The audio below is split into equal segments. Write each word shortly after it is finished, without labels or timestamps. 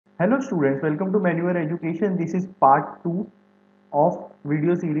Hello students, welcome to Manoeuvre Education. This is part 2 of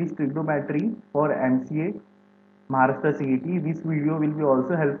video series Trigonometry for MCA Maharashtra CET. This video will be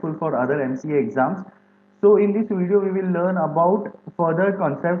also helpful for other MCA exams. So in this video we will learn about further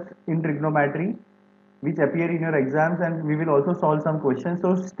concepts in trigonometry which appear in your exams, and we will also solve some questions.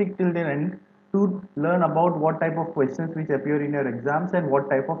 So stick till the end to learn about what type of questions which appear in your exams and what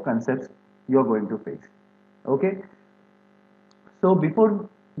type of concepts you are going to face. Okay. So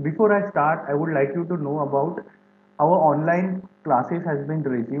before I start, I would like you to know about our online classes has been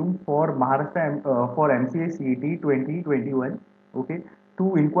resumed for for MCA CET 2021. Okay,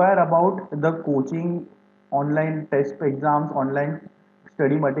 to inquire about the coaching, online test exams, online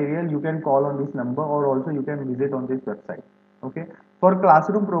study material, you can call on this number, or also you can visit on this website. Okay, for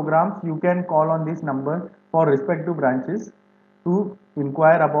classroom programs, you can call on this number for respective branches to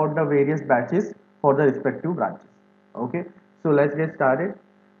inquire about the various batches for the respective branches. Okay, so let's get started.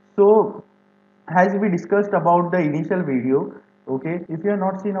 So as we discussed about the initial video, okay, if you have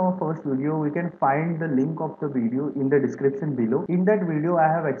not seen our first video, we can find the link of the video in the description below. In that video I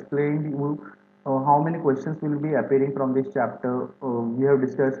have explained you how many questions will be appearing from this chapter. We have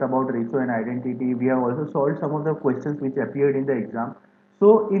discussed about ratio and identity. We have also solved some of the questions which appeared in the exam.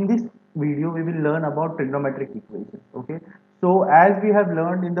 So in this video we will learn about trigonometric equations. Okay, so as we have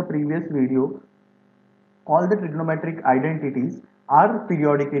learned in the previous video, all the trigonometric identities are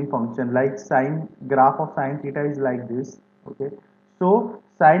periodic in function, like sine graph of sine theta is like this. Okay, so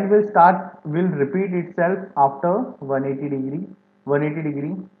sine will repeat itself after 180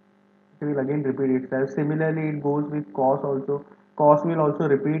 degree it will again repeat itself. Similarly it goes with cos also. Cos will also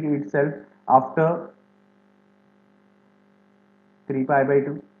repeat itself after 3 pi by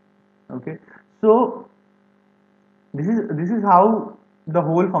 2. Okay, so this is how the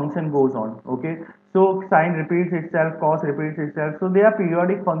whole function goes on. Okay, so sine repeats itself, cos repeats itself, so they are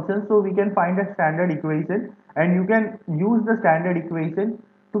periodic functions. So we can find a standard equation, and you can use the standard equation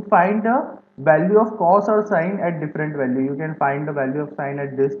to find the value of cos or sine at different value. You can find the value of sine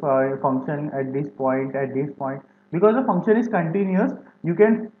at this function, at this point, at this point. Because the function is continuous, you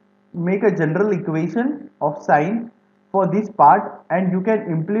can make a general equation of sine for this part, and you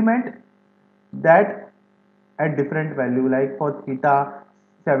can implement that at different value, like for theta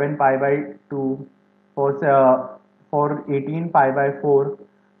 7 pi by 2, for 18 pi by 4.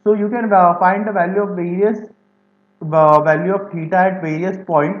 So you can find the value of various value of theta at various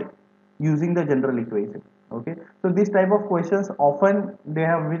point using the general equation. Okay, so this type of questions often they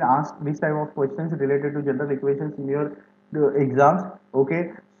have been asked, this type of questions related to general equations in your exams.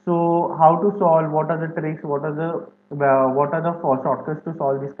 Okay, so how to solve, what are the tricks, what are the shortcuts to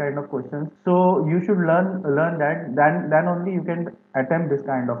solve this kind of questions. So you should learn that, then only you can attempt this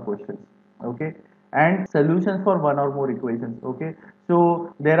kind of questions. Okay, and solutions for one or more equations. Okay,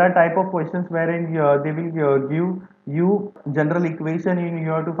 so there are type of questions wherein they will give you general equation, and you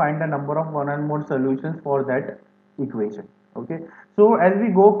have to find a number of one and more solutions for that equation. Okay, so as we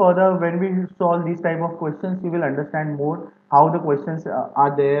go further, when we solve these type of questions, you will understand more how the questions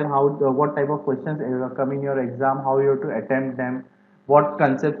are there, what type of questions come in your exam, how you have to attempt them, what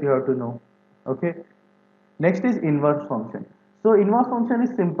concepts you have to know. Okay, next is inverse function. So inverse function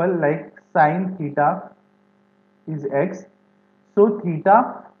is simple, like sine theta is x, so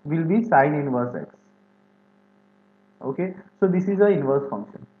theta will be sine inverse x. Okay, so this is a inverse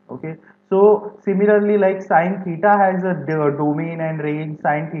function. Okay, so similarly, like sine theta has a domain and range,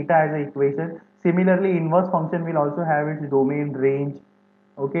 sine theta has an equation. Similarly inverse function will also have its domain, range.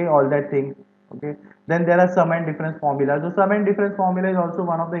 Okay, all that thing. Okay, then there are sum and difference formula. So sum and difference formula is also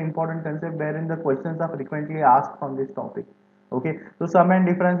one of the important concept wherein the questions are frequently asked from this topic. Okay, so sum and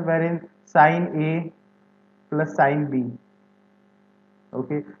difference wherein sine a plus sine b.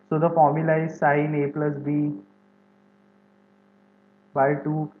 Okay, so the formula is sine a plus b by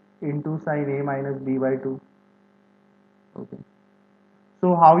 2 into sine a minus b by 2. Okay,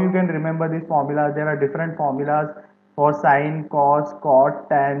 so how you can remember this formula? There are different formulas for sine, cos, cot,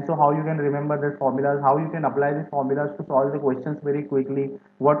 tan. So how you can remember the formulas, how you can apply these formulas to solve the questions very quickly,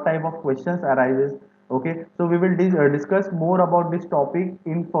 what type of questions arises. Okay, so we will discuss more about this topic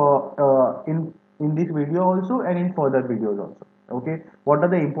in this video also, and in further videos also. Okay, what are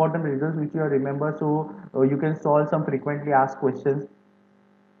the important results which you remember, so you can solve some frequently asked questions.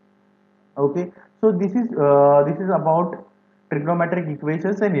 Okay, so this is about trigonometric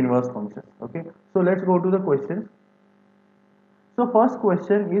equations and inverse functions. Okay, so let's go to the questions. So first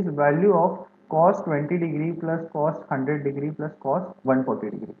question is value of cos 20 degree plus cos 100 degree plus cos 140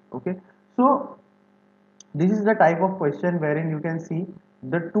 degree. Okay, so this is the type of question wherein you can see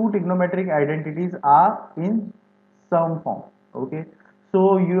the two trigonometric identities are in sum form. Okay,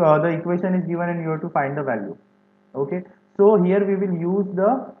 So you the equation is given and you have to find the value. Okay, so here we will use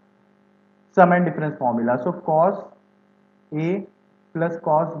the sum and difference formula. So cos A plus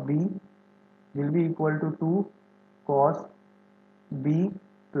cos B will be equal to 2 cos B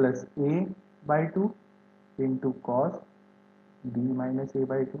plus A by 2 into cos B minus A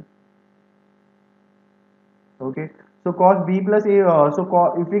by 2. Okay, so cos B plus A,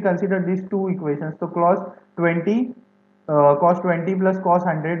 if we consider these two equations, so cos 20 plus cos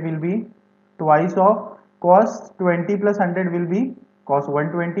 100 will be twice of cos 20 plus 100 will be cos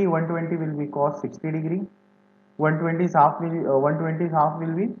 120, 120 will be cos 60 degree, 120 is half will 120 is half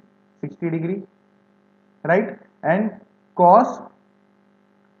will be 60 degree, right? And cos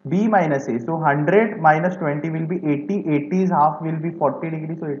B minus A, so 100 minus 20 will be 80, 80 is half will be 40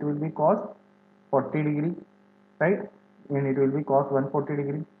 degree, so it will be cos 40 degree, right? And it will be cos 140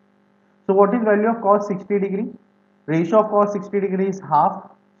 degree. So what is value of cos 60 degree? Ratio of cos 60 degree is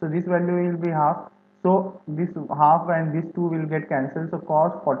half, so this value will be half, so this half and this 2 will get cancelled, so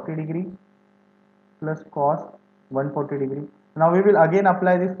cos 40 degree plus cos 140 degree. Now we will again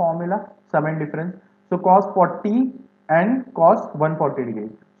apply this formula, sum and difference. So cos 40 and cos 140 degree.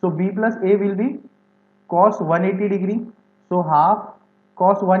 So B plus A will be cos 180 degree. So half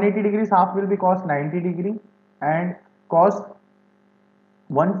cos 180 degrees half will be cos 90 degree, and cos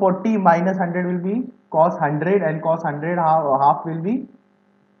 140 minus 100 will be cos 100, and cos 100 half will be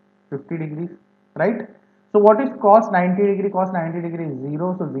 50 degrees, right? So what is cos 90 degree? Cos 90 degree is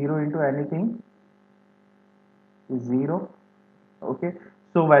 0, so 0 into anything is 0. Okay,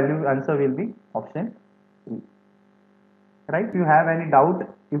 so value answer will be option E, right? If you have any doubt,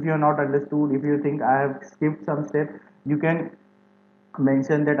 if you are not understood, if you think I have skipped some step, you can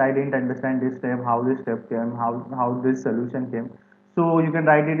mention that I didn't understand this step, how this step came, how this solution came. So you can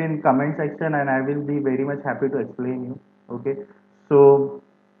write it in comment section and I will be very much happy to explain you. Okay, so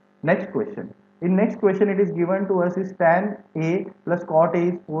next question. In next question it is given to us is tan A plus cot A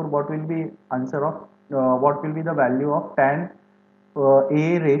is 4. What will be answer of what will be the value of tan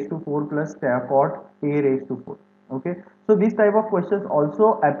A raised to 4 plus cot A raised to 4? Okay, so this type of questions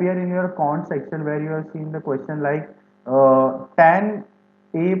also appear in your cont section, where you have seen the question like tan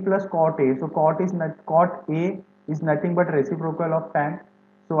A plus cot A. So cot A is nothing but reciprocal of tan,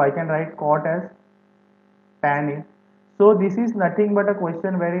 so I can write cot as tan A. So this is nothing but a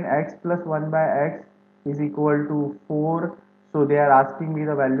question wherein x plus 1 by x is equal to 4. So they are asking me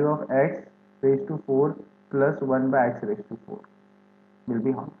the value of x raised to 4 plus 1 by x raised to 4 will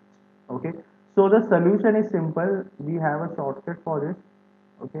be how much? Okay, so the solution is simple. We have a shortcut for this.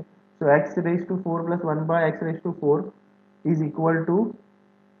 Okay, so x raised to 4 plus 1 by x raised to 4 is equal to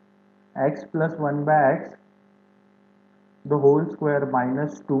x plus 1 by x the whole square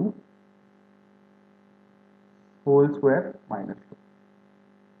minus 2 whole square minus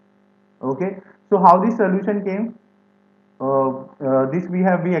 2. Okay, so how this solution came? This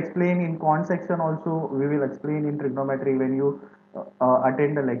we explained in cont section also. We will explain in trigonometry when you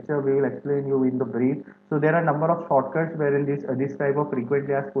attend the lecture. We will explain you in the brief. So there are number of shortcuts wherein this type of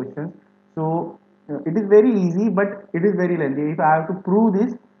frequently asked questions. So it is very easy, but it is very lengthy. If I have to prove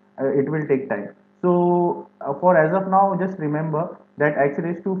this, it will take time. So for as of now, just remember that x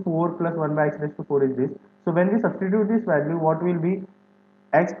raised to 4 plus 1 by x raised to 4 is this. So when we substitute this value, what will be?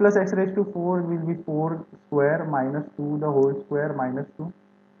 X plus x raised to 4 will be 4 square minus 2 the whole square minus 2.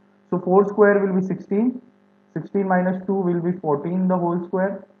 So 4 square will be 16. 16 minus 2 will be 14 the whole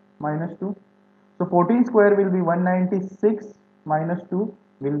square minus 2. So 14 square will be 196 minus 2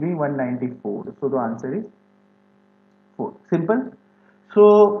 will be 194. So the answer is 4. Simple.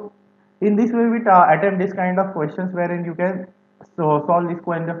 So in this way we attempt this kind of questions wherein you can solve this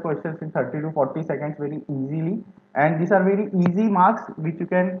kind of questions in 30 to 40 seconds very easily, and these are very easy marks which you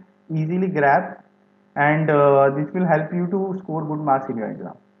can easily grab, and this will help you to score good marks in your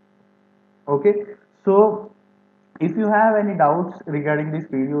exam. Okay, so if you have any doubts regarding this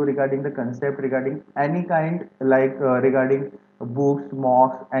video, regarding the concept, regarding any kind like regarding books,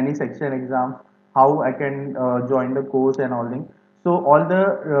 mocks, any section exams, how I can join the course and all things, so all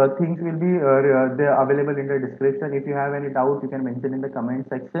the things will be there available in the description. If you have any doubt, you can mention in the comment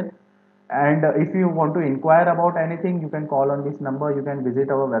section, and if you want to inquire about anything, you can call on this number, you can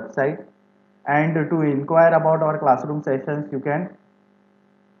visit our website, and to inquire about our classroom sessions, you can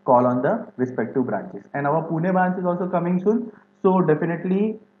call on the respective branches. And our Pune branch is also coming soon, so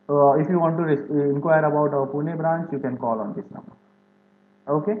definitely if you want to inquire about our Pune branch, you can call on this number.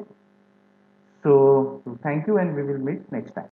 Okay, so thank you, and we will meet next time.